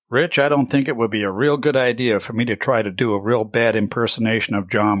Rich, I don't think it would be a real good idea for me to try to do a real bad impersonation of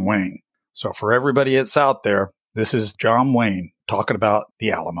John Wayne. So for everybody that's out there, this is John Wayne talking about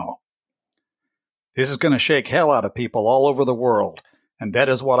the Alamo. This is going to shake hell out of people all over the world, and that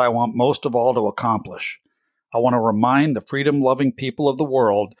is what I want most of all to accomplish. I want to remind the freedom-loving people of the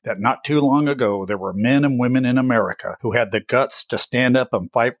world that not too long ago there were men and women in America who had the guts to stand up and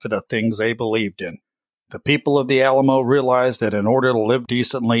fight for the things they believed in. The people of the Alamo realized that in order to live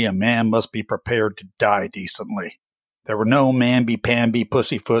decently, a man must be prepared to die decently. There were no mamby-pamby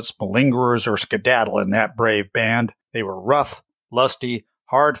pussyfoots, malingerers, or skedaddle in that brave band. They were rough, lusty,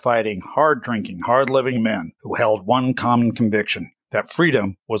 hard-fighting, hard-drinking, hard-living men who held one common conviction, that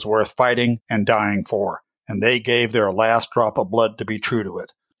freedom was worth fighting and dying for, and they gave their last drop of blood to be true to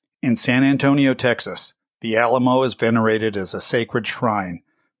it. In San Antonio, Texas, the Alamo is venerated as a sacred shrine,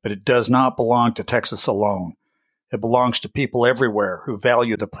 but it does not belong to Texas alone. It belongs to people everywhere who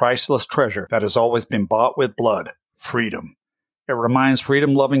value the priceless treasure that has always been bought with blood, freedom. It reminds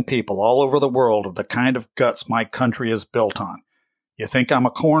freedom-loving people all over the world of the kind of guts my country is built on. You think I'm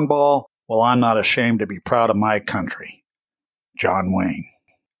a cornball? Well, I'm not ashamed to be proud of my country. John Wayne.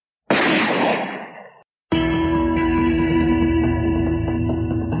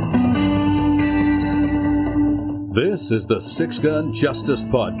 This is the Six Gun Justice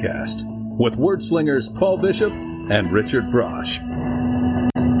Podcast with wordslingers Paul Bishop and Richard Brosh.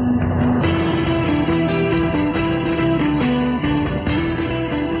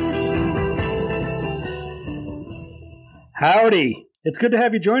 Howdy! It's good to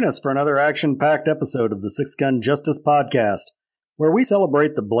have you join us for another action-packed episode of the Six Gun Justice Podcast, where we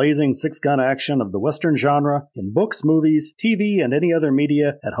celebrate the blazing six-gun action of the Western genre in books, movies, TV, and any other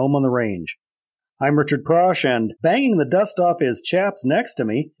media at home on the range. I'm Richard Prosh, and banging the dust off his chaps next to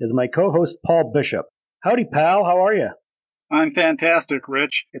me is my co-host Paul Bishop. Howdy, pal. How are you? I'm fantastic,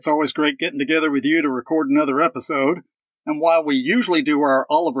 Rich. It's always great getting together with you to record another episode. And while we usually do our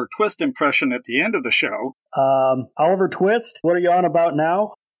Oliver Twist impression at the end of the show... Oliver Twist? What are you on about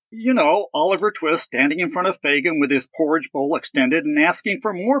now? You know, Oliver Twist standing in front of Fagin with his porridge bowl extended and asking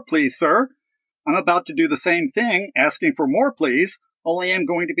for more, please, sir. I'm about to do the same thing, asking for more, please, only I'm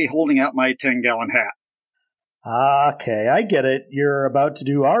going to be holding out my 10-gallon hat. Okay, I get it. You're about to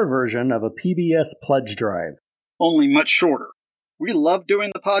do our version of a PBS pledge drive. Only much shorter. We love doing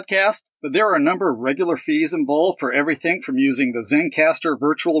the podcast, but there are a number of regular fees involved for everything from using the Zencastr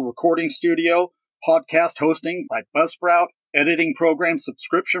virtual recording studio, podcast hosting like Buzzsprout, editing program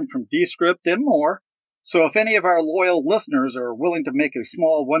subscription from Descript, and more. So if any of our loyal listeners are willing to make a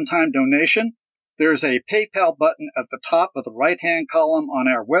small one-time donation, there's a PayPal button at the top of the right-hand column on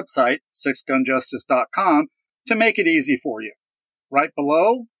our website, sixgunjustice.com, to make it easy for you. Right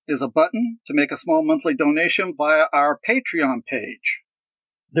below is a button to make a small monthly donation via our Patreon page.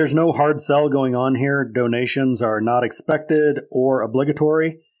 There's no hard sell going on here. Donations are not expected or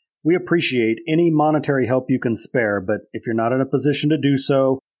obligatory. We appreciate any monetary help you can spare, but if you're not in a position to do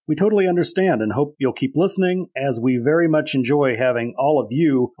so, we totally understand and hope you'll keep listening, as we very much enjoy having all of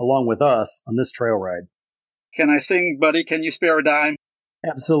you along with us on this trail ride. Can I sing, buddy? Can you spare a dime?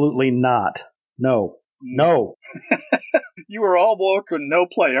 Absolutely not. No. No. You are all work and no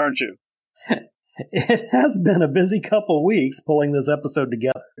play, aren't you? It has been a busy couple weeks pulling this episode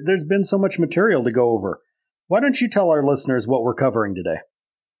together. There's been so much material to go over. Why don't you tell our listeners what we're covering today?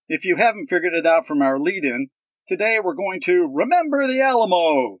 If you haven't figured it out from our lead-in, today we're going to remember the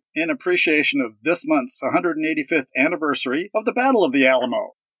Alamo in appreciation of this month's 185th anniversary of the Battle of the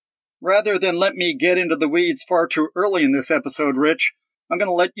Alamo. Rather than let me get into the weeds far too early in this episode, Rich, I'm going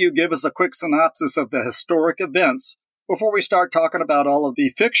to let you give us a quick synopsis of the historic events before we start talking about all of the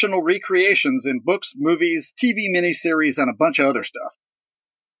fictional recreations in books, movies, TV miniseries, and a bunch of other stuff.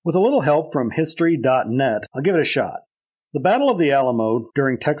 With a little help from History.net, I'll give it a shot. The Battle of the Alamo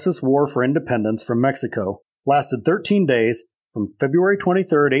during Texas War for Independence from Mexico lasted 13 days from February 23,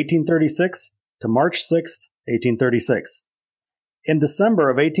 1836 to March 6, 1836. In December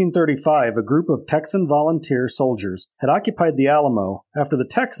of 1835, a group of Texan volunteer soldiers had occupied the Alamo after the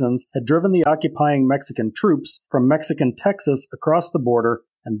Texans had driven the occupying Mexican troops from Mexican Texas across the border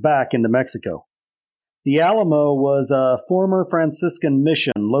and back into Mexico. The Alamo was a former Franciscan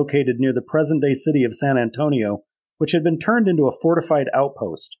mission located near the present-day city of San Antonio, which had been turned into a fortified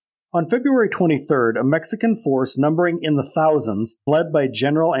outpost. On February 23rd, a Mexican force numbering in the thousands, led by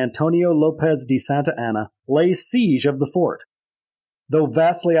General Antonio Lopez de Santa Anna, lay siege of the fort. Though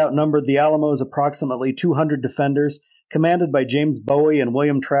vastly outnumbered, the Alamo's approximately 200 defenders, commanded by James Bowie and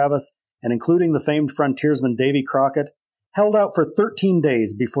William Travis, and including the famed frontiersman Davy Crockett, held out for 13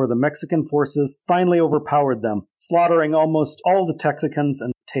 days before the Mexican forces finally overpowered them, slaughtering almost all the Texicans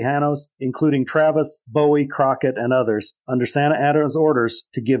and Tejanos, including Travis, Bowie, Crockett, and others, under Santa Anna's orders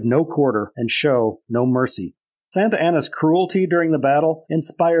to give no quarter and show no mercy. Santa Anna's cruelty during the battle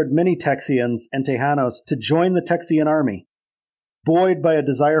inspired many Texians and Tejanos to join the Texian army. Buoyed by a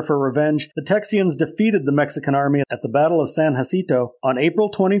desire for revenge, the Texians defeated the Mexican army at the Battle of San Jacinto on April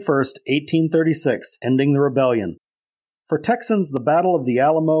 21, 1836, ending the rebellion. For Texans, the Battle of the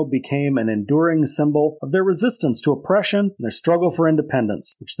Alamo became an enduring symbol of their resistance to oppression and their struggle for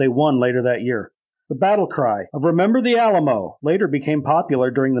independence, which they won later that year. The battle cry of "Remember the Alamo" later became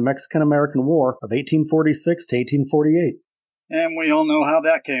popular during the Mexican-American War of 1846 to 1848. And we all know how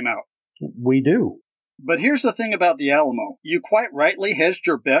that came out. We do. But here's the thing about the Alamo. You quite rightly hedged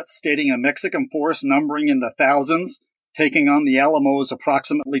your bets, stating a Mexican force numbering in the thousands, taking on the Alamo's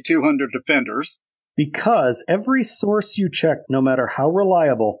approximately 200 defenders. Because every source you check, no matter how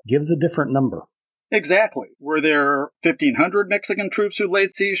reliable, gives a different number. Exactly. Were there 1,500 Mexican troops who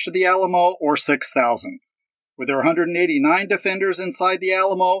laid siege to the Alamo, or 6,000? Were there 189 defenders inside the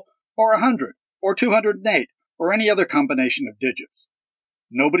Alamo, or 100, or 208, or any other combination of digits?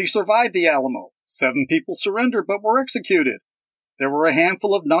 Nobody survived the Alamo. 7 people surrendered but were executed. There were a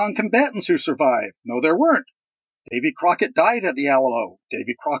handful of non-combatants who survived. No, there weren't. Davy Crockett died at the Alamo.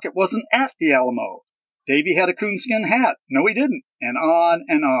 Davy Crockett wasn't at the Alamo. Davy had a coonskin hat. No, he didn't. And on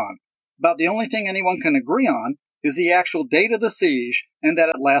and on. About the only thing anyone can agree on is the actual date of the siege and that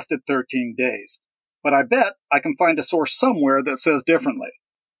it lasted 13 days. But I bet I can find a source somewhere that says differently.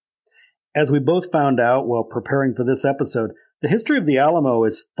 As we both found out while preparing for this episode, the history of the Alamo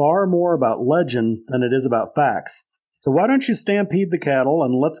is far more about legend than it is about facts. So why don't you stampede the cattle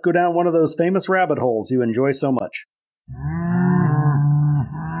and let's go down one of those famous rabbit holes you enjoy so much.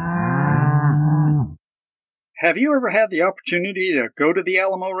 Have you ever had the opportunity to go to the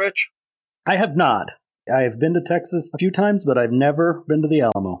Alamo, Rich? I have not. I have been to Texas a few times, but I've never been to the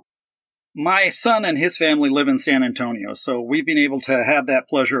Alamo. My son and his family live in San Antonio, so we've been able to have that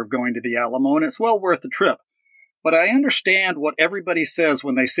pleasure of going to the Alamo, and it's well worth the trip. But I understand what everybody says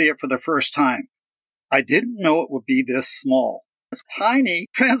when they see it for the first time. I didn't know it would be this small. It's a tiny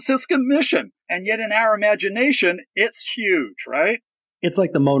Franciscan mission, and yet in our imagination, it's huge, right? It's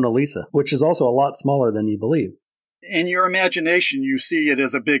like the Mona Lisa, which is also a lot smaller than you believe. In your imagination, you see it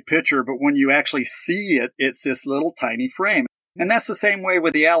as a big picture, but when you actually see it, it's this little tiny frame. And that's the same way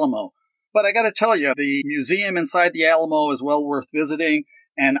with the Alamo. But I got to tell you, the museum inside the Alamo is well worth visiting,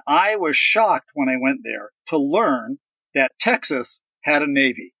 and I was shocked when I went there to learn that Texas had a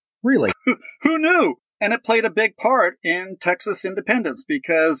Navy. Really? Who knew? And it played a big part in Texas independence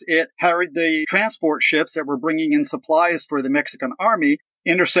because it harried the transport ships that were bringing in supplies for the Mexican army,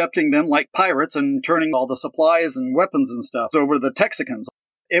 intercepting them like pirates and turning all the supplies and weapons and stuff over to the Texicans.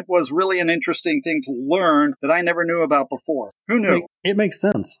 It was really an interesting thing to learn that I never knew about before. Who knew? It makes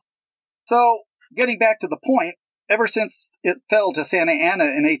sense. So, getting back to the point, ever since it fell to Santa Anna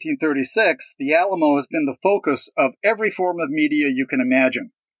in 1836, the Alamo has been the focus of every form of media you can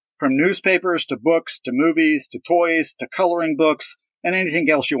imagine. From newspapers to books to movies to toys to coloring books and anything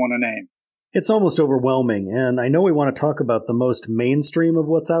else you want to name. It's almost overwhelming, and I know we want to talk about the most mainstream of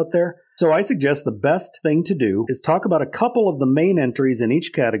what's out there, so I suggest the best thing to do is talk about a couple of the main entries in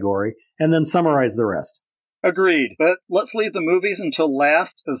each category and then summarize the rest. Agreed, but let's leave the movies until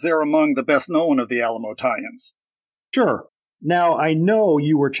last, as they're among the best known of the Alamo tie-ins. Sure. Now, I know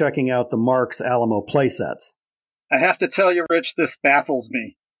you were checking out the Marx Alamo playsets. I have to tell you, Rich, this baffles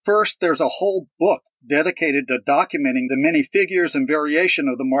me. First, there's a whole book dedicated to documenting the many figures and variation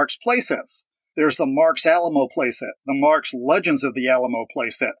of the Marx playsets. There's the Marx Alamo playset, the Marx Legends of the Alamo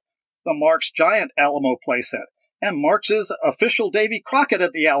playset, the Marx Giant Alamo playset, and Marx's official Davy Crockett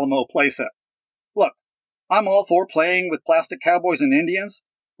at the Alamo playset. Look, I'm all for playing with plastic cowboys and Indians,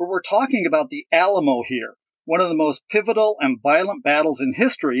 but we're talking about the Alamo here, one of the most pivotal and violent battles in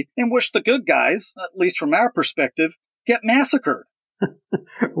history in which the good guys, at least from our perspective, get massacred.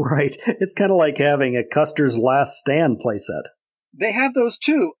 Right. It's kind of like having a Custer's Last Stand playset. They have those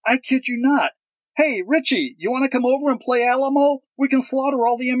too. I kid you not. Hey, Richie, you want to come over and play Alamo? We can slaughter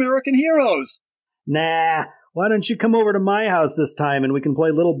all the American heroes. Nah, why don't you come over to my house this time and we can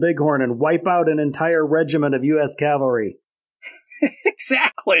play Little Bighorn and wipe out an entire regiment of U.S. cavalry.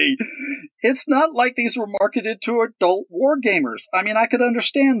 Exactly. It's not like these were marketed to adult war gamers. I mean, I could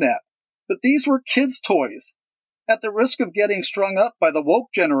understand that. But these were kids' toys. At the risk of getting strung up by the woke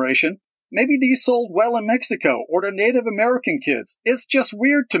generation, maybe these sold well in Mexico or to Native American kids. It's just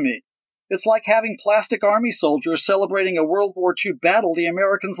weird to me. It's like having plastic army soldiers celebrating a World War II battle the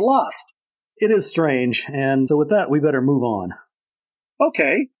Americans lost. It is strange, and so with that, we better move on.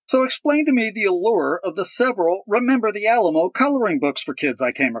 Okay, so explain to me the allure of the several Remember the Alamo coloring books for kids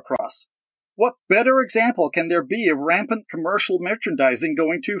I came across. What better example can there be of rampant commercial merchandising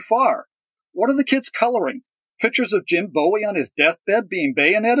going too far? What are the kids coloring? Pictures of Jim Bowie on his deathbed being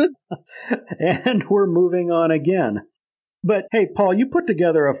bayoneted? And we're moving on again. But hey, Paul, you put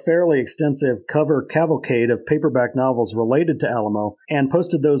together a fairly extensive cover cavalcade of paperback novels related to Alamo and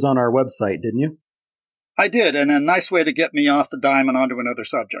posted those on our website, didn't you? I did, and a nice way to get me off the dime and onto another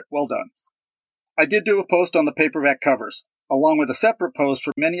subject. Well done. I did do a post on the paperback covers, along with a separate post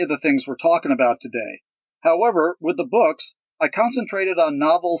for many of the things we're talking about today. However, with the books, I concentrated on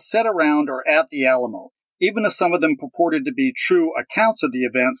novels set around or at the Alamo, even if some of them purported to be true accounts of the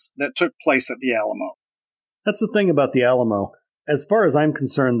events that took place at the Alamo. That's the thing about the Alamo. As far as I'm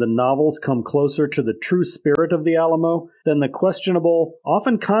concerned, the novels come closer to the true spirit of the Alamo than the questionable,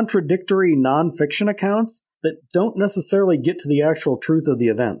 often contradictory non-fiction accounts that don't necessarily get to the actual truth of the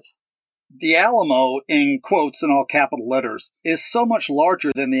events. The Alamo, in quotes in all capital letters, is so much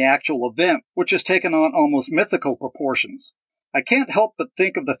larger than the actual event, which has taken on almost mythical proportions. I can't help but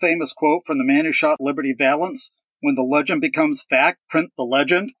think of the famous quote from The Man Who Shot Liberty Valance, "When the legend becomes fact, print the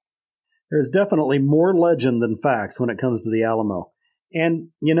legend." There's definitely more legend than facts when it comes to the Alamo. And,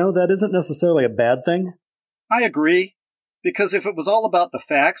 that isn't necessarily a bad thing. I agree, because if it was all about the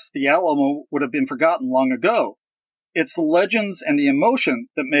facts, the Alamo would have been forgotten long ago. It's the legends and the emotion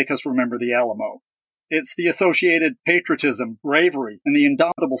that make us remember the Alamo. It's the associated patriotism, bravery, and the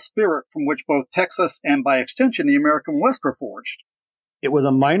indomitable spirit from which both Texas and, by extension, the American West were forged. It was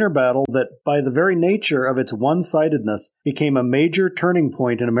a minor battle that, by the very nature of its one-sidedness, became a major turning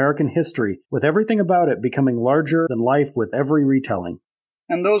point in American history, with everything about it becoming larger than life with every retelling.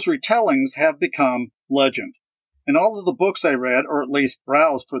 And those retellings have become legend. In all of the books I read, or at least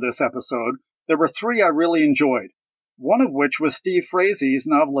browsed for this episode, there were 3 I really enjoyed, one of which was Steve Frazee's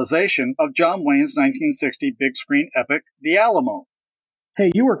novelization of John Wayne's 1960 big-screen epic, The Alamo. Hey,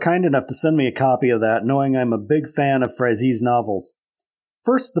 you were kind enough to send me a copy of that, knowing I'm a big fan of Frazee's novels.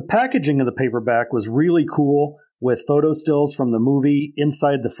 First, the packaging of the paperback was really cool, with photo stills from the movie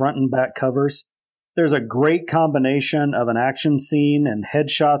inside the front and back covers. There's a great combination of an action scene and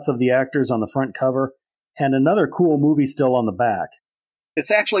headshots of the actors on the front cover, and another cool movie still on the back.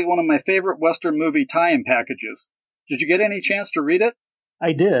 It's actually one of my favorite Western movie tie-in packages. Did you get any chance to read it?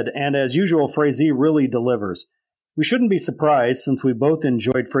 I did, and as usual, Frazee really delivers. We shouldn't be surprised, since we both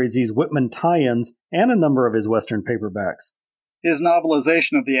enjoyed Frazee's Whitman tie-ins and a number of his Western paperbacks. His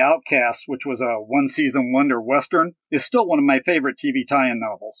novelization of The Outcast, which was a one-season wonder Western, is still one of my favorite TV tie-in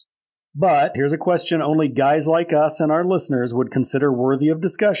novels. But here's a question only guys like us and our listeners would consider worthy of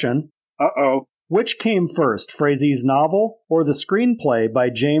discussion. Uh-oh. Which came first, Frazee's novel or the screenplay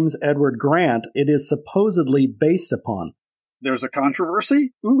by James Edward Grant it is supposedly based upon? There's a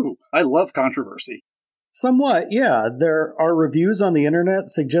controversy? Ooh, I love controversy. Somewhat, yeah. There are reviews on the internet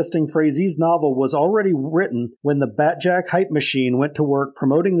suggesting Frazee's novel was already written when the Batjack hype machine went to work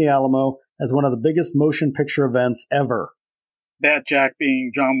promoting the Alamo as one of the biggest motion picture events ever. Batjack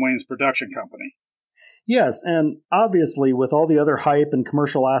being John Wayne's production company. Yes, and obviously with all the other hype and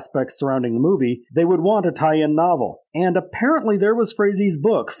commercial aspects surrounding the movie, they would want a tie-in novel. And apparently there was Frazee's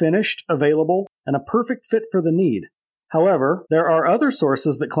book, finished, available, and a perfect fit for the need. However, there are other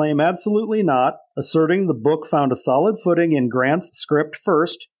sources that claim absolutely not, asserting the book found a solid footing in Grant's script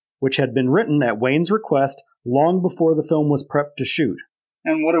first, which had been written at Wayne's request long before the film was prepped to shoot.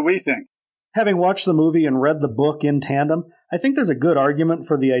 And what do we think? Having watched the movie and read the book in tandem, I think there's a good argument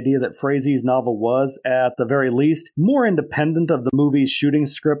for the idea that Frazee's novel was, at the very least, more independent of the movie's shooting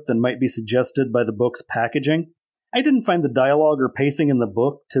script than might be suggested by the book's packaging. I didn't find the dialogue or pacing in the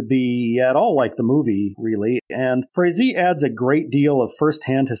book to be at all like the movie, really, and Frazee adds a great deal of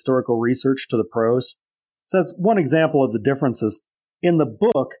first-hand historical research to the prose. So that's one example of the differences. In the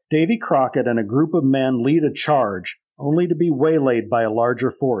book, Davy Crockett and a group of men lead a charge, only to be waylaid by a larger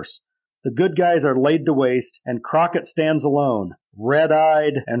force. The good guys are laid to waste, and Crockett stands alone,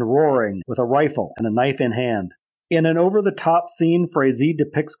 red-eyed and roaring, with a rifle and a knife in hand. In an over-the-top scene, Frazee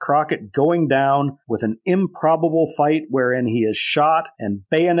depicts Crockett going down with an improbable fight wherein he is shot and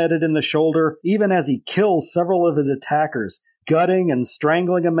bayoneted in the shoulder, even as he kills several of his attackers, gutting and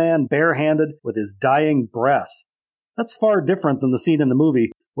strangling a man barehanded with his dying breath. That's far different than the scene in the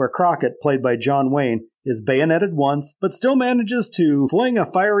movie, where Crockett, played by John Wayne, is bayoneted once, but still manages to fling a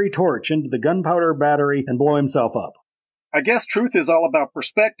fiery torch into the gunpowder battery and blow himself up. I guess truth is all about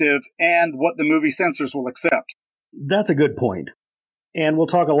perspective and what the movie censors will accept. That's a good point. And we'll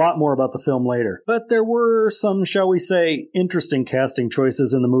talk a lot more about the film later. But there were some, shall we say, interesting casting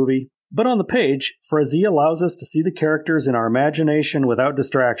choices in the movie. But on the page, Frazee allows us to see the characters in our imagination without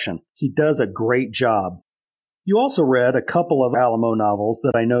distraction. He does a great job. You also read a couple of Alamo novels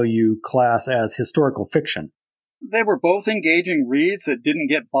that I know you class as historical fiction. They were both engaging reads that didn't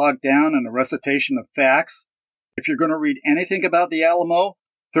get bogged down in a recitation of facts. If you're going to read anything about the Alamo,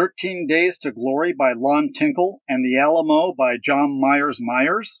 13 Days to Glory by Lon Tinkle and The Alamo by John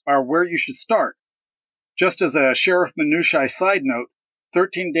Myers are where you should start. Just as a Sheriff Minutiae side note,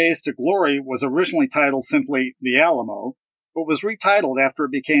 13 Days to Glory was originally titled simply The Alamo, but was retitled after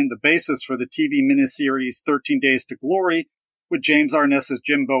it became the basis for the TV miniseries 13 Days to Glory, with James Arness as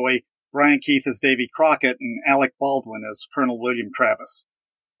Jim Bowie, Brian Keith as Davy Crockett, and Alec Baldwin as Colonel William Travis.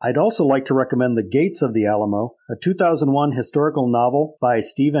 I'd also like to recommend The Gates of the Alamo, a 2001 historical novel by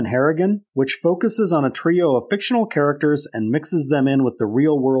Stephen Harrigan, which focuses on a trio of fictional characters and mixes them in with the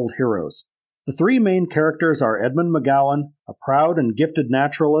real-world heroes. The three main characters are Edmund McGowan, a proud and gifted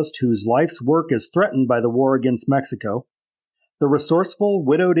naturalist whose life's work is threatened by the war against Mexico, the resourceful,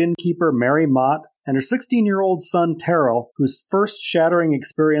 widowed innkeeper Mary Mott, and her 16-year-old son Terrell, whose first shattering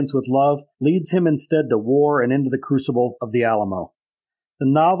experience with love leads him instead to war and into the crucible of the Alamo. The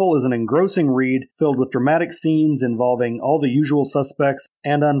novel is an engrossing read filled with dramatic scenes involving all the usual suspects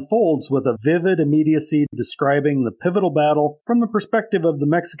and unfolds with a vivid immediacy describing the pivotal battle from the perspective of the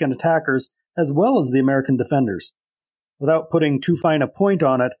Mexican attackers as well as the American defenders. Without putting too fine a point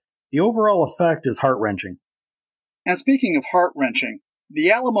on it, the overall effect is heart-wrenching. And speaking of heart-wrenching,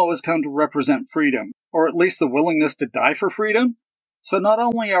 the Alamo has come to represent freedom, or at least the willingness to die for freedom. So not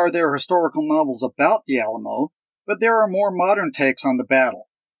only are there historical novels about the Alamo, but there are more modern takes on the battle.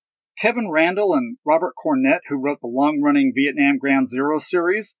 Kevin Randall and Robert Cornett, who wrote the long-running Vietnam Ground Zero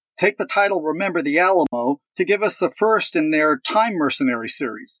series, take the title Remember the Alamo to give us the first in their Time Mercenary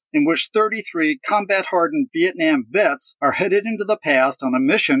series, in which 33 combat-hardened Vietnam vets are headed into the past on a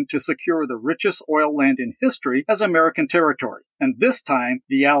mission to secure the richest oil land in history as American territory. And this time,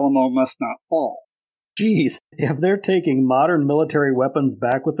 the Alamo must not fall. Geez, if they're taking modern military weapons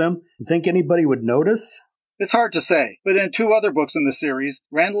back with them, you think anybody would notice? It's hard to say, but in two other books in the series,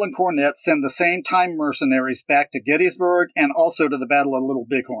 Randall and Cornett send the same time mercenaries back to Gettysburg and also to the Battle of Little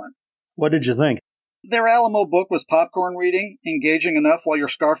Bighorn. What did you think? Their Alamo book was popcorn reading, engaging enough while you're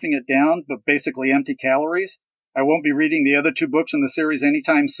scarfing it down, but basically empty calories. I won't be reading the other two books in the series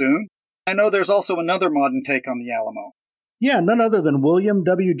anytime soon. I know there's also another modern take on the Alamo. Yeah, none other than William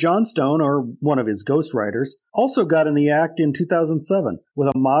W. Johnstone, or one of his ghostwriters, also got in the act in 2007 with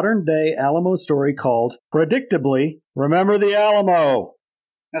a modern-day Alamo story called, predictably, Remember the Alamo!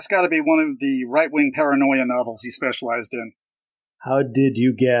 That's got to be one of the right-wing paranoia novels he specialized in. How did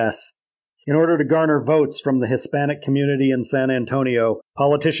you guess? In order to garner votes from the Hispanic community in San Antonio,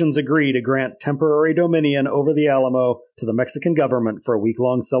 politicians agree to grant temporary dominion over the Alamo to the Mexican government for a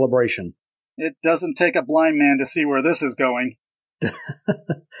week-long celebration. It doesn't take a blind man to see where this is going.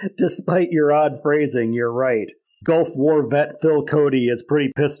 Despite your odd phrasing, you're right. Gulf War vet Phil Cody is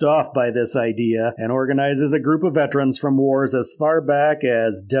pretty pissed off by this idea and organizes a group of veterans from wars as far back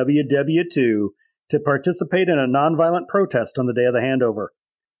as WW2 to participate in a nonviolent protest on the day of the handover.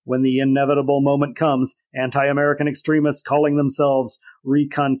 When the inevitable moment comes, anti-American extremists calling themselves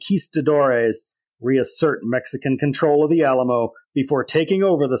Reconquistadores reassert Mexican control of the Alamo before taking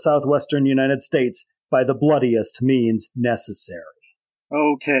over the southwestern United States by the bloodiest means necessary.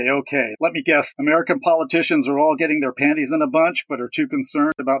 Okay. Let me guess. American politicians are all getting their panties in a bunch, but are too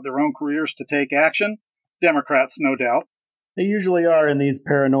concerned about their own careers to take action? Democrats, no doubt. They usually are in these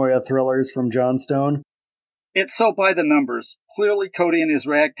paranoia thrillers from Johnstone. It's so by the numbers. Clearly Cody and his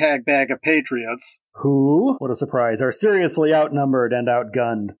ragtag bag of patriots, who, what a surprise, are seriously outnumbered and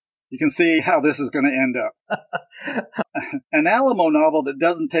outgunned. You can see how this is going to end up. An Alamo novel that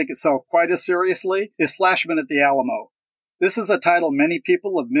doesn't take itself quite as seriously is Flashman at the Alamo. This is a title many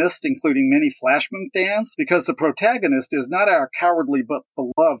people have missed, including many Flashman fans, because the protagonist is not our cowardly but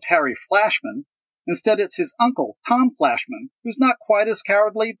beloved Harry Flashman. Instead, it's his uncle, Tom Flashman, who's not quite as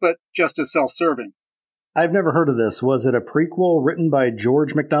cowardly, but just as self-serving. I've never heard of this. Was it a prequel written by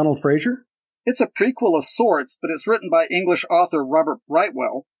George MacDonald Fraser? It's a prequel of sorts, but it's written by English author Robert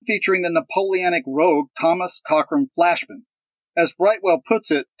Brightwell, featuring the Napoleonic rogue Thomas Cockram Flashman. As Brightwell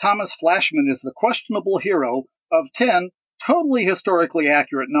puts it, Thomas Flashman is the questionable hero of 10 totally historically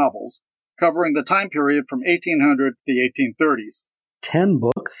accurate novels, covering the time period from 1800 to the 1830s. 10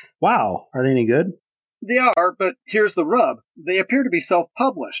 books? Wow. Are they any good? They are, but here's the rub. They appear to be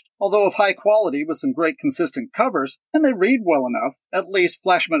self-published, although of high quality with some great consistent covers, and they read well enough. At least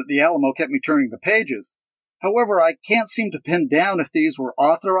Flashman at the Alamo kept me turning the pages. However, I can't seem to pin down if these were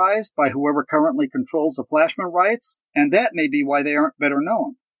authorized by whoever currently controls the Flashman rights, and that may be why they aren't better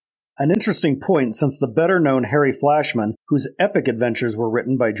known. An interesting point, since the better-known Harry Flashman, whose epic adventures were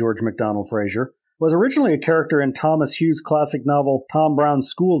written by George MacDonald Fraser, was originally a character in Thomas Hughes' classic novel Tom Brown's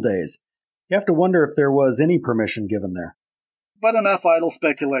School Days. You have to wonder if there was any permission given there. But enough idle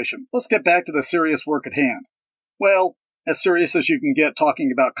speculation. Let's get back to the serious work at hand. Well, as serious as you can get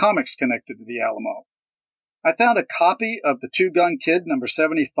talking about comics connected to the Alamo. I found a copy of The Two-Gun Kid number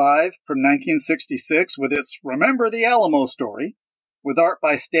 75 from 1966 with its Remember the Alamo story, with art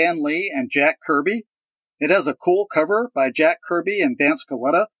by Stan Lee and Jack Kirby. It has a cool cover by Jack Kirby and Vance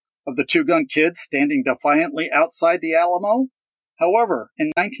Colletta of the Two-Gun Kid standing defiantly outside the Alamo. However,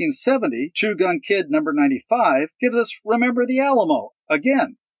 in 1970, Two-Gun Kid number 95 gives us Remember the Alamo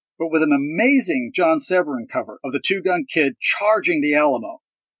again, but with an amazing John Severin cover of the Two-Gun Kid charging the Alamo.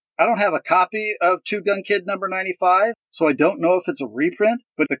 I don't have a copy of Two-Gun Kid number 95, so I don't know if it's a reprint,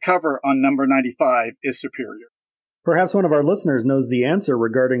 but the cover on number 95 is superior. Perhaps one of our listeners knows the answer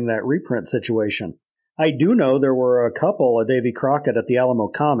regarding that reprint situation. I do know there were a couple of Davy Crockett at the Alamo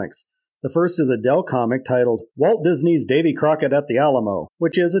comics. The first is a Dell comic titled Walt Disney's Davy Crockett at the Alamo,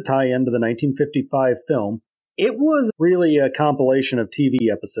 which is a tie-in to the 1955 film. It was really a compilation of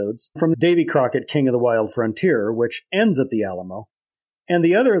TV episodes from Davy Crockett, King of the Wild Frontier, which ends at the Alamo. And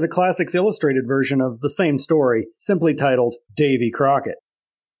the other is a Classics Illustrated version of the same story, simply titled Davy Crockett.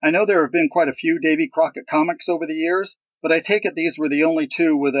 I know there have been quite a few Davy Crockett comics over the years, but I take it these were the only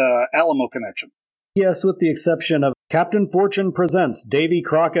two with a Alamo connection. Yes, with the exception of Captain Fortune Presents Davy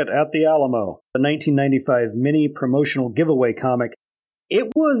Crockett at the Alamo, the 1995 mini promotional giveaway comic. It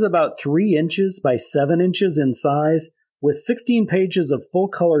was about 3 inches by 7 inches in size, with 16 pages of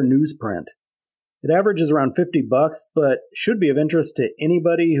full-color newsprint. It averages around $50, but should be of interest to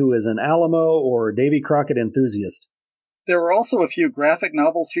anybody who is an Alamo or Davy Crockett enthusiast. There were also a few graphic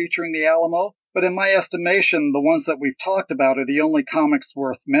novels featuring the Alamo, but in my estimation, the ones that we've talked about are the only comics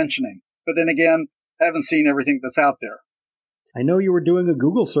worth mentioning. But then again, I haven't seen everything that's out there. I know you were doing a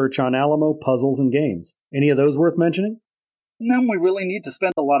Google search on Alamo puzzles and games. Any of those worth mentioning? None we really need to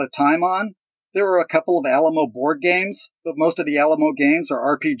spend a lot of time on. There are a couple of Alamo board games, but most of the Alamo games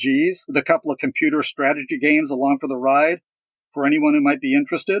are RPGs, with a couple of computer strategy games along for the ride. For anyone who might be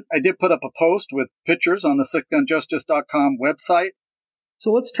interested, I did put up a post with pictures on the SixGunJustice.com website.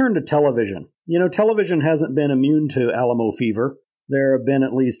 So let's turn to television. You know, television hasn't been immune to Alamo fever. There have been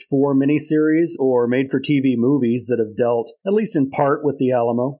at least 4 miniseries or made-for-TV movies that have dealt, at least in part, with the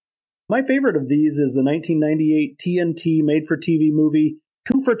Alamo. My favorite of these is the 1998 TNT made-for-TV movie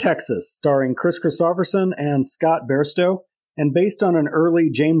Two for Texas, starring Chris Christopherson and Scott Bairstow, and based on an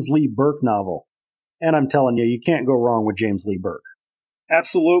early James Lee Burke novel. And I'm telling you, you can't go wrong with James Lee Burke.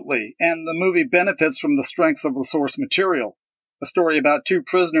 Absolutely, and the movie benefits from the strength of the source material. A story about 2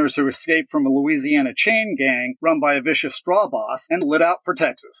 prisoners who escaped from a Louisiana chain gang run by a vicious straw boss and lit out for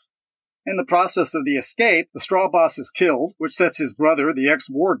Texas. In the process of the escape, the straw boss is killed, which sets his brother, the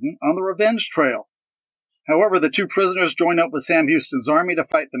ex-warden, on the revenge trail. However, the 2 prisoners join up with Sam Houston's army to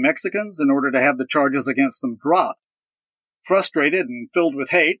fight the Mexicans in order to have the charges against them dropped. Frustrated and filled with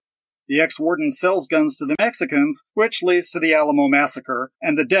hate, the ex-warden sells guns to the Mexicans, which leads to the Alamo Massacre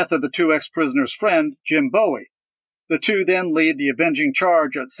and the death of the 2 ex-prisoners' friend, Jim Bowie. The 2 then lead the avenging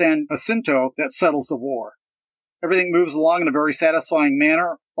charge at San Jacinto that settles the war. Everything moves along in a very satisfying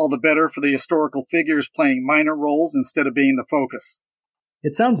manner, all the better for the historical figures playing minor roles instead of being the focus.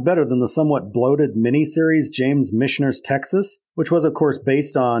 It sounds better than the somewhat bloated miniseries James Michener's Texas, which was of course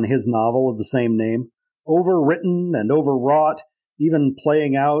based on his novel of the same name. Overwritten and overwrought, even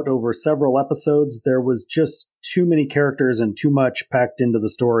playing out over several episodes, there was just too many characters and too much packed into the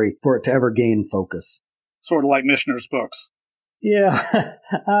story for it to ever gain focus. Sort of like Michener's books. Yeah,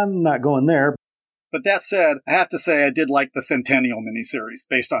 I'm not going there. But that said, I have to say I did like the Centennial miniseries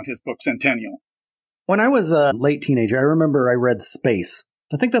based on his book Centennial. When I was a late teenager, I remember I read Space.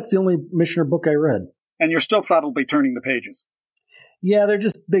 I think that's the only Michener book I read. And you're still probably turning the pages. Yeah, they're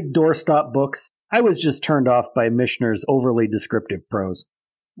just big doorstop books. I was just turned off by Michener's overly descriptive prose.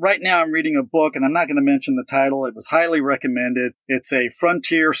 Right now I'm reading a book, and I'm not going to mention the title. It was highly recommended. It's a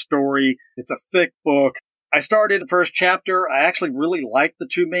frontier story. It's a thick book. I started the first chapter. I actually really liked the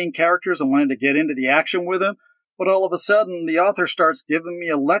 2 main characters and wanted to get into the action with them. But all of a sudden, the author starts giving me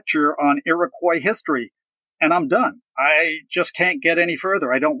a lecture on Iroquois history. And I'm done. I just can't get any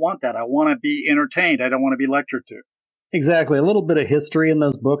further. I don't want that. I want to be entertained. I don't want to be lectured to. Exactly. A little bit of history in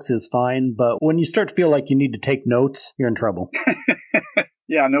those books is fine, but when you start to feel like you need to take notes, you're in trouble.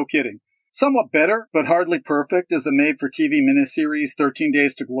 Yeah, no kidding. Somewhat better, but hardly perfect, is the made-for-TV miniseries 13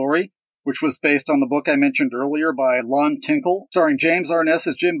 Days to Glory, which was based on the book I mentioned earlier by Lon Tinkle, starring James Arness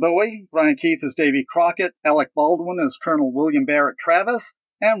as Jim Bowie, Brian Keith as Davy Crockett, Alec Baldwin as Colonel William Barrett Travis,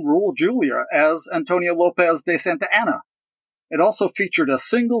 and Raul Julia as Antonio Lopez de Santa Anna. It also featured a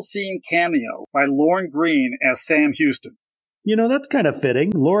single-scene cameo by Lauren Green as Sam Houston. You know, that's kind of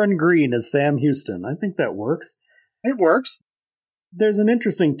fitting. Lauren Green as Sam Houston. I think that works. It works. There's an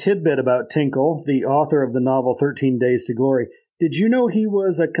interesting tidbit about Tinkle, the author of the novel 13 Days to Glory. Did you know he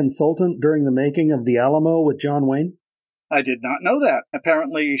was a consultant during the making of The Alamo with John Wayne? I did not know that.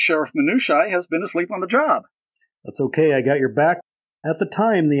 Apparently, Sheriff Minucci has been asleep on the job. That's okay, I got your back. At the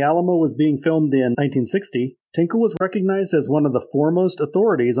time The Alamo was being filmed in 1960, Tinkle was recognized as one of the foremost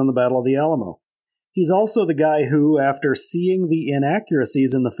authorities on the Battle of the Alamo. He's also the guy who, after seeing the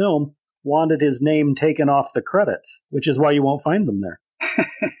inaccuracies in the film, wanted his name taken off the credits, which is why you won't find them there.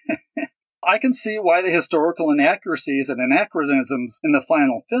 I can see why the historical inaccuracies and anachronisms in the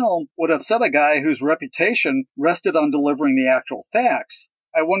final film would upset a guy whose reputation rested on delivering the actual facts.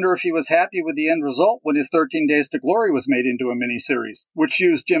 I wonder if he was happy with the end result when his 13 Days to Glory was made into a miniseries, which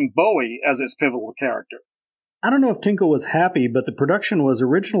used Jim Bowie as its pivotal character. I don't know if Tinkle was happy, but the production was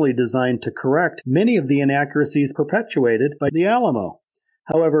originally designed to correct many of the inaccuracies perpetuated by The Alamo.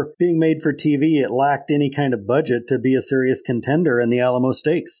 However, being made for TV, it lacked any kind of budget to be a serious contender in the Alamo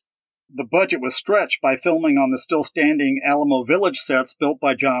Stakes. The budget was stretched by filming on the still-standing Alamo Village sets built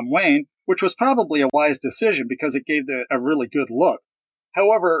by John Wayne, which was probably a wise decision because it gave it a really good look.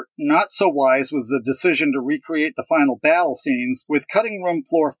 However, not so wise was the decision to recreate the final battle scenes with cutting room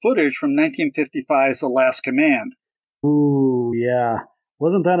floor footage from 1955's The Last Command. Ooh, yeah.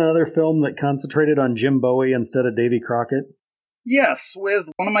 Wasn't that another film that concentrated on Jim Bowie instead of Davy Crockett? Yes, with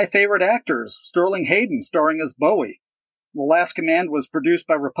one of my favorite actors, Sterling Hayden, starring as Bowie. The Last Command was produced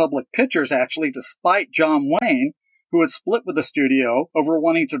by Republic Pictures, actually, despite John Wayne, who had split with the studio over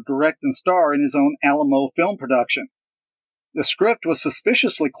wanting to direct and star in his own Alamo film production. The script was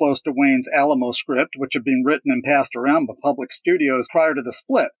suspiciously close to Wayne's Alamo script, which had been written and passed around by Public Studios prior to the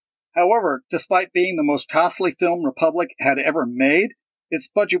split. However, despite being the most costly film Republic had ever made, its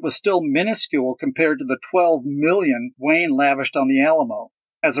budget was still minuscule compared to the $12 million Wayne lavished on the Alamo.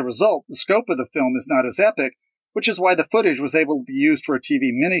 As a result, the scope of the film is not as epic, which is why the footage was able to be used for a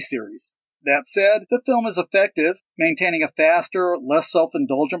TV miniseries. That said, the film is effective, maintaining a faster, less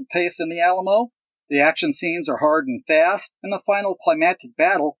self-indulgent pace than the Alamo. The action scenes are hard and fast, and the final climactic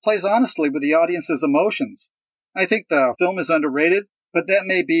battle plays honestly with the audience's emotions. I think the film is underrated, but that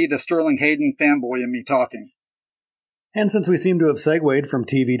may be the Sterling Hayden fanboy in me talking. And since we seem to have segued from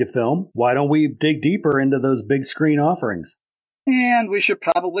TV to film, why don't we dig deeper into those big screen offerings? And we should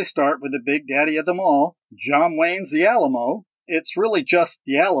probably start with the big daddy of them all, John Wayne's The Alamo. It's really just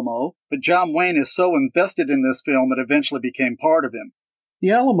The Alamo, but John Wayne is so invested in this film it eventually became part of him. The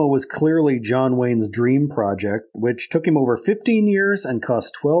Alamo was clearly John Wayne's dream project, which took him over 15 years and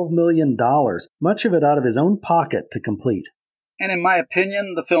cost $12 million, much of it out of his own pocket to complete. And in my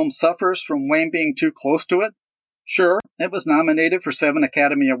opinion, the film suffers from Wayne being too close to it. Sure, it was nominated for 7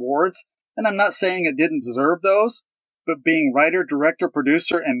 Academy Awards, and I'm not saying it didn't deserve those, but being writer, director,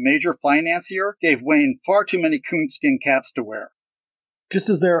 producer, and major financier gave Wayne far too many coonskin caps to wear. Just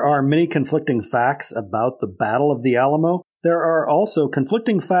as there are many conflicting facts about the Battle of the Alamo, there are also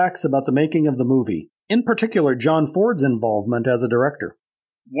conflicting facts about the making of the movie, in particular John Ford's involvement as a director.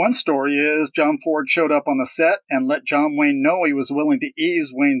 One story is John Ford showed up on the set and let John Wayne know he was willing to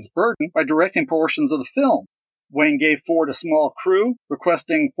ease Wayne's burden by directing portions of the film. Wayne gave Ford a small crew,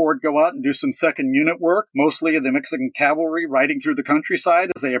 requesting Ford go out and do some second unit work, mostly of the Mexican cavalry riding through the countryside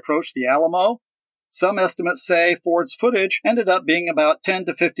as they approached the Alamo. Some estimates say Ford's footage ended up being about 10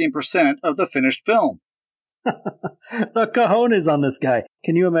 to 15% of the finished film. The cojones on this guy.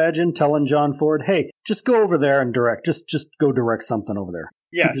 Can you imagine telling John Ford, hey, just go over there and direct. Just go direct something over there.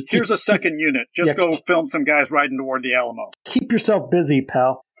 Yeah, here's a second unit. Just go film some guys riding toward the Alamo. Keep yourself busy,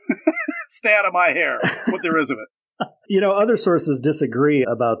 pal. Stay out of my hair, what there is of it. You know, other sources disagree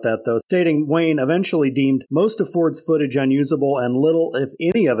about that, though, stating Wayne eventually deemed most of Ford's footage unusable and little, if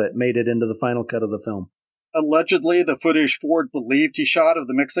any of it, made it into the final cut of the film. Allegedly, the footage Ford believed he shot of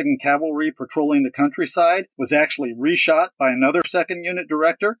the Mexican cavalry patrolling the countryside was actually reshot by another second unit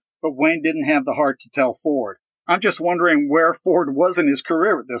director, but Wayne didn't have the heart to tell Ford. I'm just wondering where Ford was in his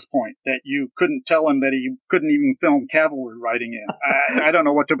career at this point, that you couldn't tell him that he couldn't even film cavalry riding in. I don't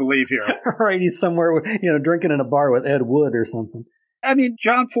know what to believe here. Right, he's somewhere, drinking in a bar with Ed Wood or something. I mean,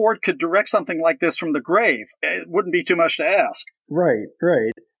 John Ford could direct something like this from the grave. It wouldn't be too much to ask. Right.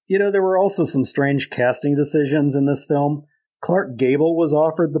 There were also some strange casting decisions in this film. Clark Gable was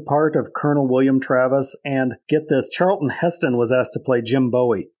offered the part of Colonel William Travis, and, get this, Charlton Heston was asked to play Jim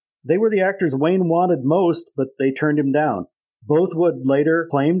Bowie. They were the actors Wayne wanted most, but they turned him down. Both would later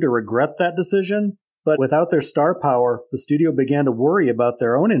claim to regret that decision. But without their star power, the studio began to worry about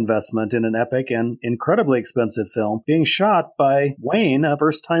their own investment in an epic and incredibly expensive film being shot by Wayne, a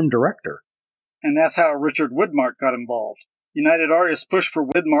first-time director. And that's how Richard Widmark got involved. United Artists pushed for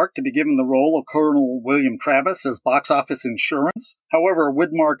Widmark to be given the role of Colonel William Travis as box office insurance. However,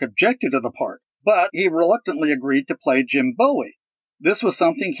 Widmark objected to the part, but he reluctantly agreed to play Jim Bowie. This was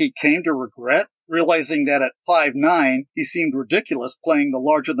something he came to regret, realizing that at 5'9", he seemed ridiculous playing the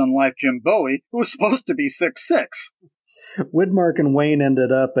larger-than-life Jim Bowie, who was supposed to be 6'6". Widmark and Wayne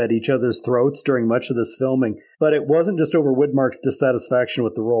ended up at each other's throats during much of this filming, but it wasn't just over Widmark's dissatisfaction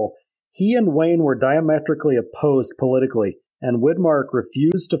with the role. He and Wayne were diametrically opposed politically, and Widmark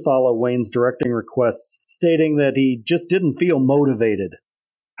refused to follow Wayne's directing requests, stating that he just didn't feel motivated.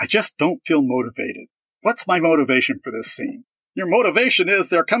 I just don't feel motivated. What's my motivation for this scene? Your motivation is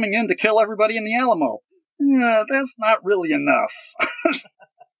they're coming in to kill everybody in the Alamo. That's not really enough.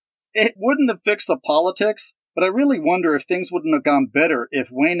 It wouldn't have fixed the politics, but I really wonder if things wouldn't have gone better if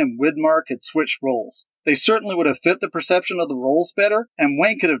Wayne and Widmark had switched roles. They certainly would have fit the perception of the roles better, and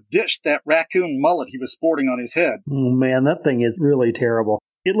Wayne could have ditched that raccoon mullet he was sporting on his head. Oh man, that thing is really terrible.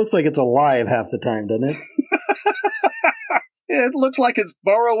 It looks like it's alive half the time, doesn't it? It looks like it's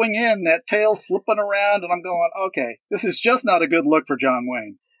burrowing in, that tail's flipping around, and I'm going, okay, this is just not a good look for John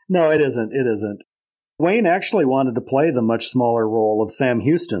Wayne. No, it isn't. It isn't. Wayne actually wanted to play the much smaller role of Sam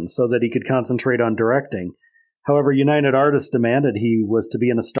Houston so that he could concentrate on directing. However, United Artists demanded he was to be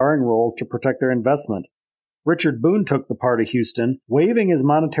in a starring role to protect their investment. Richard Boone took the part of Houston, waiving his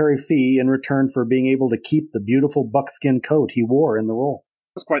monetary fee in return for being able to keep the beautiful buckskin coat he wore in the role.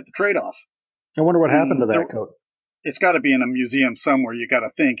 It was quite the trade-off. I wonder what happened to that coat. It's got to be in a museum somewhere, you got to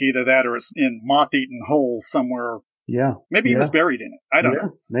think. Either that or it's in moth-eaten holes somewhere. Yeah. Maybe he was buried in it. I don't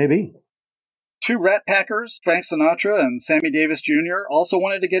know. Maybe. Two Rat Packers, Frank Sinatra and Sammy Davis Jr., also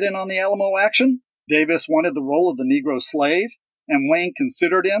wanted to get in on the Alamo action. Davis wanted the role of the Negro slave, and Wayne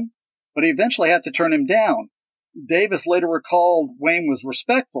considered him, but he eventually had to turn him down. Davis later recalled Wayne was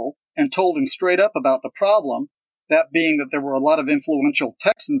respectful and told him straight up about the problem, that being that there were a lot of influential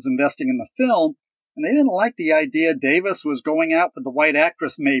Texans investing in the film, and they didn't like the idea Davis was going out with the white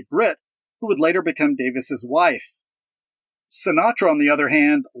actress Mae Britt, who would later become Davis's wife. Sinatra, on the other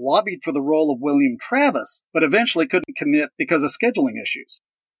hand, lobbied for the role of William Travis, but eventually couldn't commit because of scheduling issues.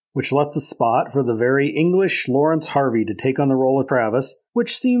 Which left the spot for the very English Lawrence Harvey to take on the role of Travis,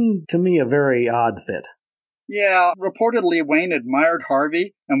 which seemed to me a very odd fit. Yeah, reportedly Wayne admired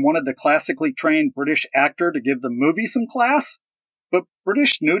Harvey and wanted the classically trained British actor to give the movie some class. But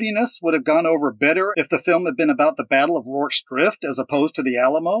British snootiness would have gone over better if the film had been about the Battle of Rorke's Drift as opposed to the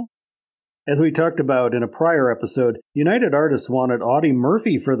Alamo. As we talked about in a prior episode, United Artists wanted Audie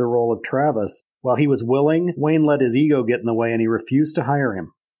Murphy for the role of Travis. While he was willing, Wayne let his ego get in the way and he refused to hire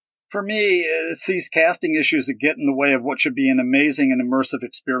him. For me, it's these casting issues that get in the way of what should be an amazing and immersive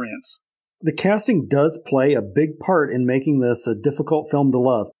experience. The casting does play a big part in making this a difficult film to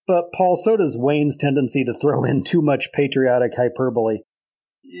love, but Paul, so does Wayne's tendency to throw in too much patriotic hyperbole.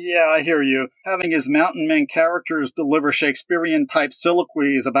 Yeah, I hear you. Having his mountain men characters deliver Shakespearean-type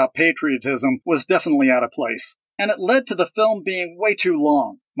soliloquies about patriotism was definitely out of place, and it led to the film being way too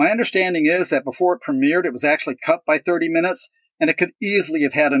long. My understanding is that before it premiered, it was actually cut by 30 minutes, and it could easily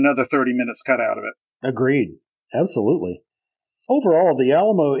have had another 30 minutes cut out of it. Agreed. Absolutely. Overall, The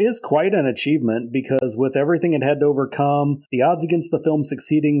Alamo is quite an achievement because with everything it had to overcome, the odds against the film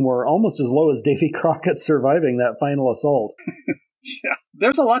succeeding were almost as low as Davy Crockett surviving that final assault. Yeah,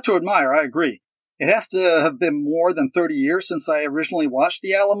 there's a lot to admire, I agree. It has to have been more than 30 years since I originally watched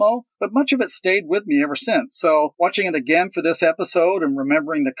The Alamo, but much of it stayed with me ever since. So watching it again for this episode and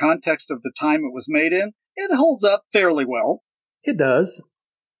remembering the context of the time it was made in, it holds up fairly well. It does.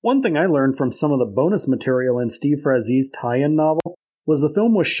 One thing I learned from some of the bonus material in Steve Frazee's tie-in novel was the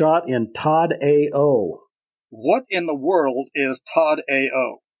film was shot in Todd A.O. What in the world is Todd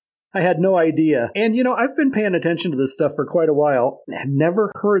A.O.? I had no idea. And, I've been paying attention to this stuff for quite a while. I had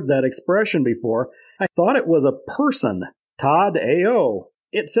never heard that expression before. I thought it was a person. Todd A.O.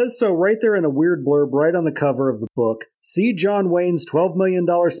 It says so right there in a weird blurb right on the cover of the book. See John Wayne's $12 million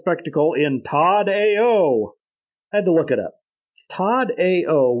spectacle in Todd A.O. I had to look it up. Todd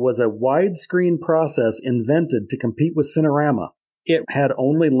A.O. was a widescreen process invented to compete with Cinerama. It had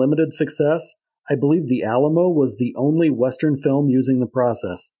only limited success. I believe The Alamo was the only Western film using the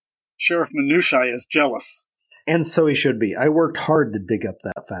process. Sheriff Minutia is jealous. And so he should be. I worked hard to dig up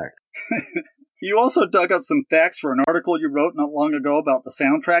that fact. You also dug up some facts for an article you wrote not long ago about the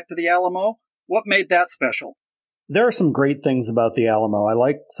soundtrack to The Alamo. What made that special? There are some great things about the Alamo. I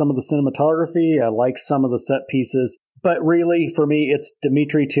like some of the cinematography. I like some of the set pieces. But really, for me, it's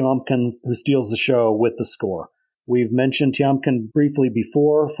Dmitry Tiomkin who steals the show with the score. We've mentioned Tiomkin briefly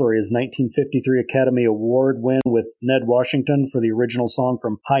before for his 1953 Academy Award win with Ned Washington for the original song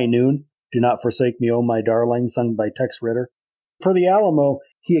from High Noon, Do Not Forsake Me, Oh My Darling, sung by Tex Ritter. For the Alamo,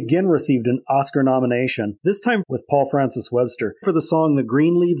 he again received an Oscar nomination, this time with Paul Francis Webster, for the song The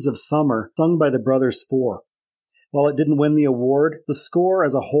Green Leaves of Summer, sung by the Brothers Four. While it didn't win the award, the score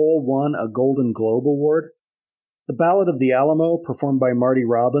as a whole won a Golden Globe Award. The Ballad of the Alamo, performed by Marty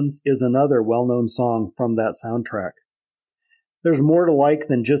Robbins, is another well-known song from that soundtrack. There's more to like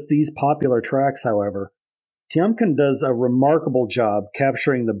than just these popular tracks, however. Tiomkin does a remarkable job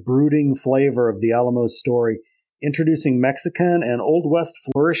capturing the brooding flavor of the Alamo's story, introducing Mexican and Old West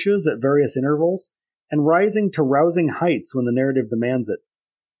flourishes at various intervals, and rising to rousing heights when the narrative demands it.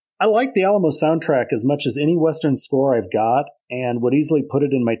 I like the Alamo soundtrack as much as any Western score I've got, and would easily put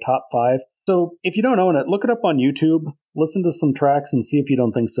it in my top 5. So if you don't own it, look it up on YouTube, listen to some tracks, and see if you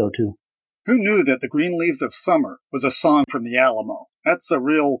don't think so too. Who knew that The Green Leaves of Summer was a song from the Alamo? That's a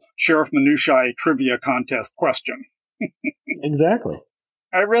real Sheriff Minutia trivia contest question. Exactly.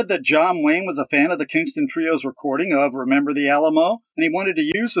 I read that John Wayne was a fan of the Kingston Trio's recording of Remember the Alamo, and he wanted to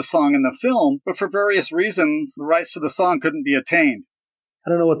use the song in the film, but for various reasons, the rights to the song couldn't be attained. I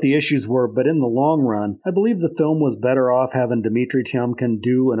don't know what the issues were, but in the long run, I believe the film was better off having Dmitry Tiomkin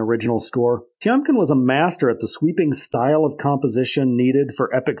do an original score. Tiomkin was a master at the sweeping style of composition needed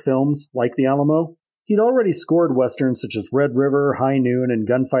for epic films like The Alamo. He'd already scored westerns such as Red River, High Noon, and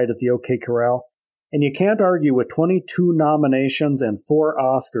Gunfight at the OK Corral. And you can't argue with 22 nominations and 4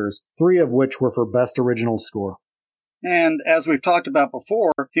 Oscars, 3 of which were for Best Original Score. And as we've talked about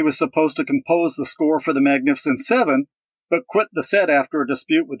before, he was supposed to compose the score for The Magnificent Seven, but quit the set after a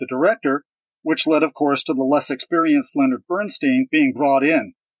dispute with the director, which led, of course, to the less experienced Leonard Bernstein being brought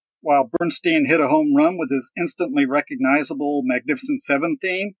in. While Bernstein hit a home run with his instantly recognizable Magnificent Seven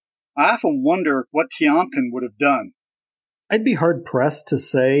theme, I often wonder what Tiomkin would have done. I'd be hard-pressed to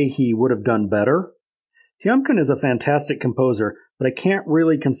say he would have done better. Tiomkin is a fantastic composer, but I can't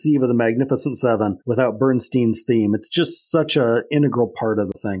really conceive of the Magnificent Seven without Bernstein's theme. It's just such an integral part of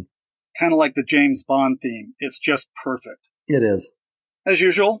the thing. Kind of like the James Bond theme. It's just perfect. It is. As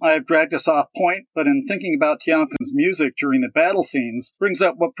usual, I have dragged us off point, but in thinking about Tiomkin's music during the battle scenes brings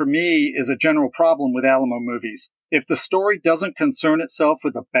up what for me is a general problem with Alamo movies. If the story doesn't concern itself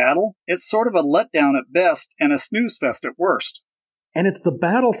with a battle, it's sort of a letdown at best and a snooze fest at worst. And it's the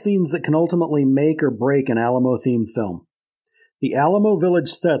battle scenes that can ultimately make or break an Alamo-themed film. The Alamo Village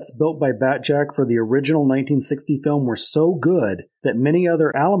sets built by Batjac for the original 1960 film were so good that many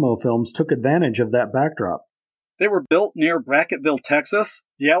other Alamo films took advantage of that backdrop. They were built near Brackettville, Texas.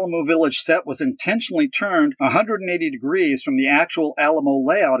 The Alamo Village set was intentionally turned 180 degrees from the actual Alamo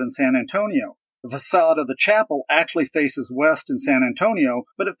layout in San Antonio. The facade of the chapel actually faces west in San Antonio,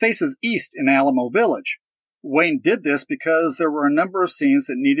 but it faces east in Alamo Village. Wayne did this because there were a number of scenes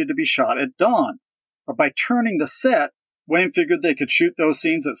that needed to be shot at dawn. But by turning the set, Wayne figured they could shoot those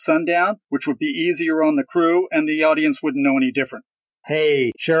scenes at sundown, which would be easier on the crew, and the audience wouldn't know any different.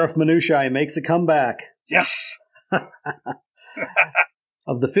 Hey, Sheriff Minutia makes a comeback. Yes!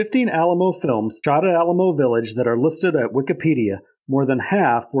 Of the 15 Alamo films shot at Alamo Village that are listed at Wikipedia, more than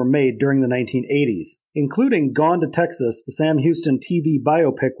half were made during the 1980s, including Gone to Texas, the Sam Houston TV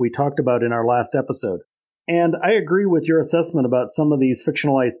biopic we talked about in our last episode. And I agree with your assessment about some of these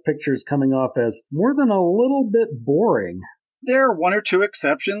fictionalized pictures coming off as more than a little bit boring. There are 1 or 2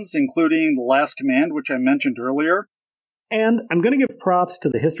 exceptions, including The Last Command, which I mentioned earlier. And I'm going to give props to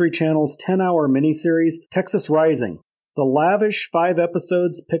the History Channel's 10-hour miniseries, Texas Rising. The lavish 5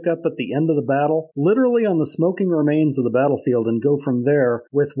 episodes pick up at the end of the battle, literally on the smoking remains of the battlefield, and go from there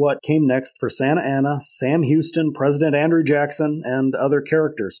with what came next for Santa Anna, Sam Houston, President Andrew Jackson, and other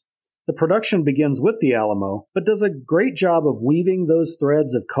characters. The production begins with the Alamo, but does a great job of weaving those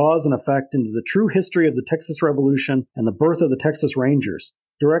threads of cause and effect into the true history of the Texas Revolution and the birth of the Texas Rangers.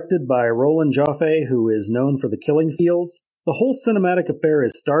 Directed by Roland Joffe, who is known for The Killing Fields, the whole cinematic affair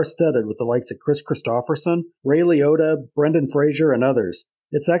is star-studded with the likes of Chris Christopherson, Ray Liotta, Brendan Fraser, and others.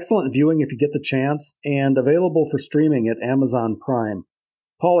 It's excellent viewing if you get the chance, and available for streaming at Amazon Prime.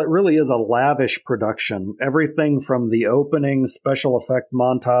 Paul, it really is a lavish production. Everything from the opening special effect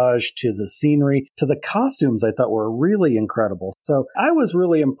montage to the scenery to the costumes I thought were really incredible. So I was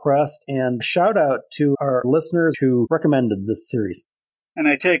really impressed, and shout out to our listeners who recommended this series. And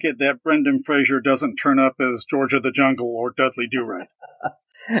I take it that Brendan Fraser doesn't turn up as George of the Jungle or Dudley Do-Right.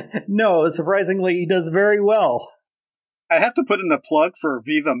 No, surprisingly, he does very well. I have to put in a plug for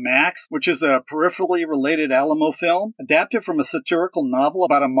Viva Max, which is a peripherally related Alamo film, adapted from a satirical novel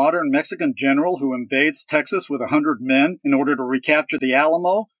about a modern Mexican general who invades Texas with 100 men in order to recapture the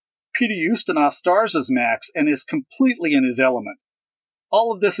Alamo. Peter Ustinov stars as Max and is completely in his element.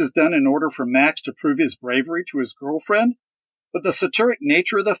 All of this is done in order for Max to prove his bravery to his girlfriend, but the satiric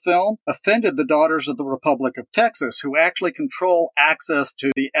nature of the film offended the Daughters of the Republic of Texas, who actually control access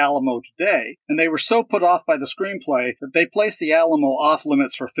to the Alamo today, and they were so put off by the screenplay that they placed the Alamo off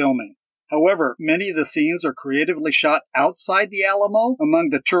limits for filming. However, many of the scenes are creatively shot outside the Alamo, among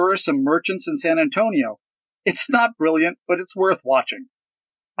the tourists and merchants in San Antonio. It's not brilliant, but it's worth watching.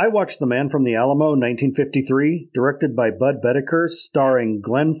 I watched The Man from the Alamo, 1953, directed by Bud Boetticher, starring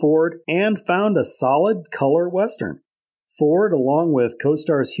Glenn Ford, and found a solid color western. Ford, along with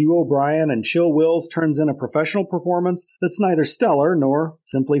co-stars Hugh O'Brian and Chill Wills, turns in a professional performance that's neither stellar nor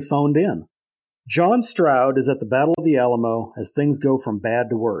simply phoned in. John Stroud is at the Battle of the Alamo as things go from bad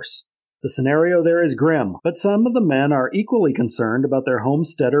to worse. The scenario there is grim, but some of the men are equally concerned about their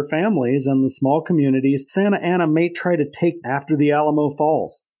homesteader families and the small communities Santa Anna may try to take after the Alamo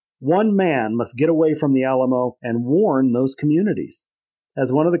falls. One man must get away from the Alamo and warn those communities.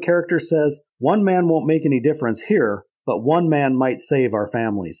 As one of the characters says, one man won't make any difference here, but one man might save our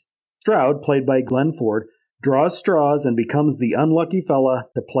families. Stroud, played by Glenn Ford, draws straws and becomes the unlucky fella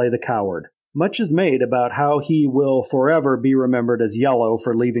to play the coward. Much is made about how he will forever be remembered as Yellow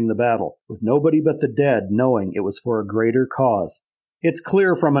for leaving the battle, with nobody but the dead knowing it was for a greater cause. It's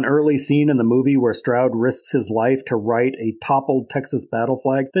clear from an early scene in the movie where Stroud risks his life to right a toppled Texas battle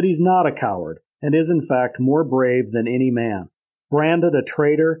flag that he's not a coward, and is in fact more brave than any man. Branded a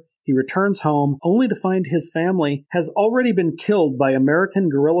traitor, he returns home only to find his family has already been killed by American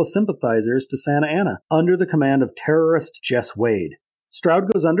guerrilla sympathizers to Santa Anna, under the command of terrorist Jess Wade.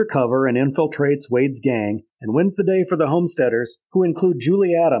 Stroud goes undercover and infiltrates Wade's gang, and wins the day for the homesteaders, who include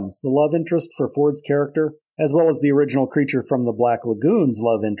Julie Adams, the love interest for Ford's character, as well as the original creature from the Black Lagoon's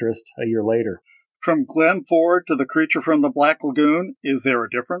love interest a year later. From Glenn Ford to the creature from the Black Lagoon, is there a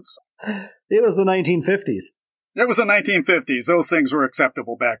difference? It was the 1950s. It was the 1950s. Those things were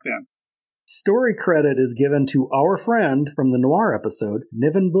acceptable back then. Story credit is given to our friend from the Noir episode,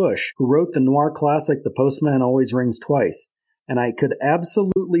 Niven Bush, who wrote the noir classic The Postman Always Rings Twice, and I could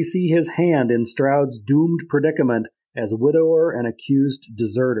absolutely see his hand in Stroud's doomed predicament as widower and accused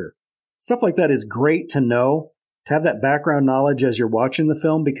deserter. Stuff like that is great to know, to have that background knowledge as you're watching the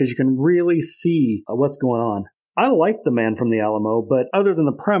film, because you can really see what's going on. I liked The Man from the Alamo, but other than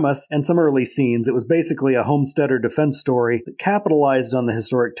the premise and some early scenes, it was basically a homesteader defense story that capitalized on the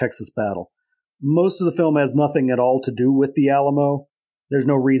historic Texas battle. Most of the film has nothing at all to do with the Alamo. There's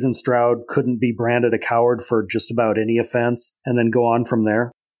no reason Stroud couldn't be branded a coward for just about any offense and then go on from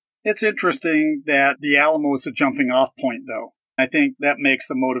there. It's interesting that the Alamo is a jumping off point, though. I think that makes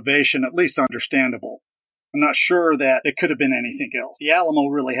the motivation at least understandable. I'm not sure that it could have been anything else. The Alamo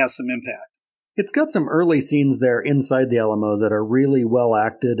really has some impact. It's got some early scenes there inside the Alamo that are really well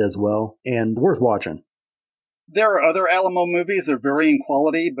acted as well, and worth watching. There are other Alamo movies that are varying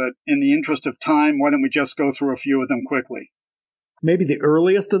quality, but in the interest of time, why don't we just go through a few of them quickly? Maybe the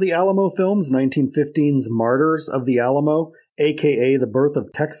earliest of the Alamo films, 1915's Martyrs of the Alamo, a.k.a. The Birth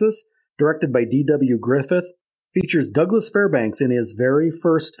of Texas, directed by D.W. Griffith, features Douglas Fairbanks in his very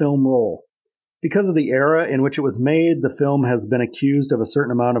first film role. Because of the era in which it was made, the film has been accused of a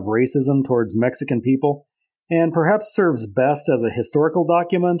certain amount of racism towards Mexican people, and perhaps serves best as a historical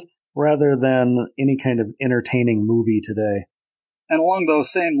document rather than any kind of entertaining movie today. And along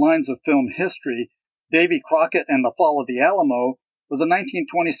those same lines of film history, Davy Crockett and the Fall of the Alamo was a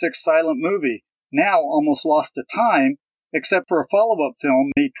 1926 silent movie, now almost lost to time, except for a follow-up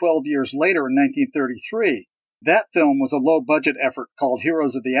film made 12 years later in 1933. That film was a low-budget effort called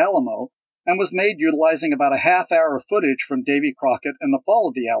Heroes of the Alamo, and was made utilizing about a half-hour of footage from Davy Crockett and the Fall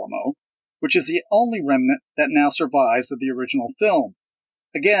of the Alamo, which is the only remnant that now survives of the original film.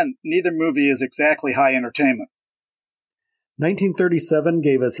 Again, neither movie is exactly high entertainment. 1937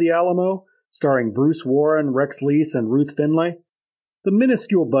 gave us The Alamo, starring Bruce Warren, Rex Leese, and Ruth Finlay. The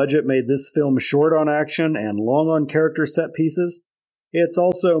minuscule budget made this film short on action and long on character set pieces. It's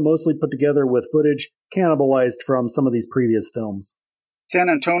also mostly put together with footage cannibalized from some of these previous films. San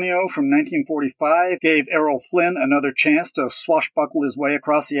Antonio from 1945 gave Errol Flynn another chance to swashbuckle his way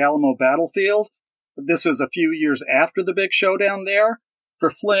across the Alamo battlefield. But this was a few years after the big showdown there. For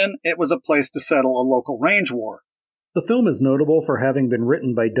Flynn, it was a place to settle a local range war. The film is notable for having been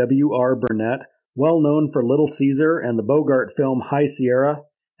written by W.R. Burnett, well known for Little Caesar and the Bogart film High Sierra,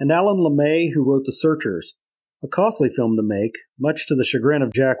 and Alan LeMay, who wrote The Searchers. A costly film to make, much to the chagrin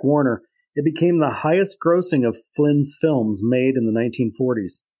of Jack Warner. it became the highest grossing of Flynn's films made in the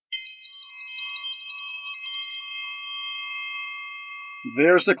 1940s.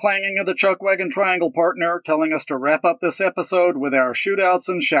 There's the clanging of the Chuckwagon Triangle, partner, telling us to wrap up this episode with our shootouts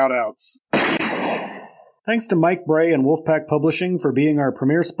and shoutouts. Thanks to Mike Bray and Wolfpack Publishing for being our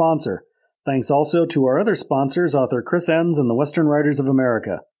premier sponsor. Thanks also to our other sponsors, author Chris Enns and the Western Writers of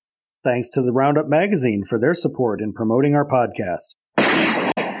America. Thanks to the Roundup Magazine for their support in promoting our podcast.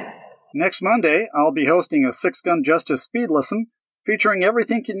 Next Monday, I'll be hosting a Six Gun Justice Speed Listen featuring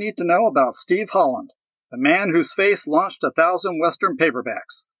everything you need to know about Steve Holland, the man whose face launched 1,000 Western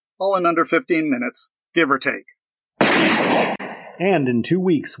paperbacks, all in under 15 minutes, give or take. And in 2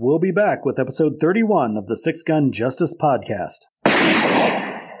 weeks, we'll be back with episode 31 of the Six Gun Justice podcast.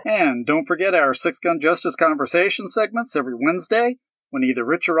 And don't forget our Six Gun Justice conversation segments every Wednesday, when either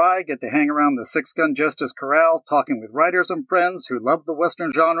Rich or I get to hang around the Six Gun Justice Corral talking with writers and friends who love the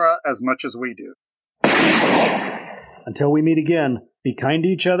Western genre as much as we do. Until we meet again, be kind to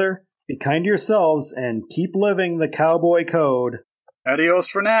each other, be kind to yourselves, and keep living the cowboy code. Adios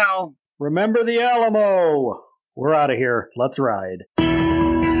for now. Remember the Alamo! We're out of here. Let's ride.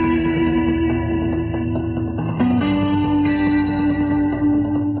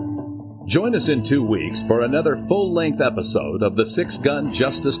 Join us in 2 weeks for another full-length episode of the Six Gun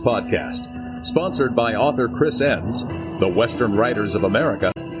Justice Podcast, sponsored by author Chris Enns, the Western Writers of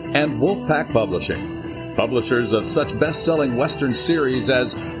America, and Wolfpack Publishing, publishers of such best-selling Western series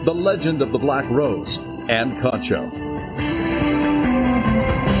as The Legend of the Black Rose and Concho.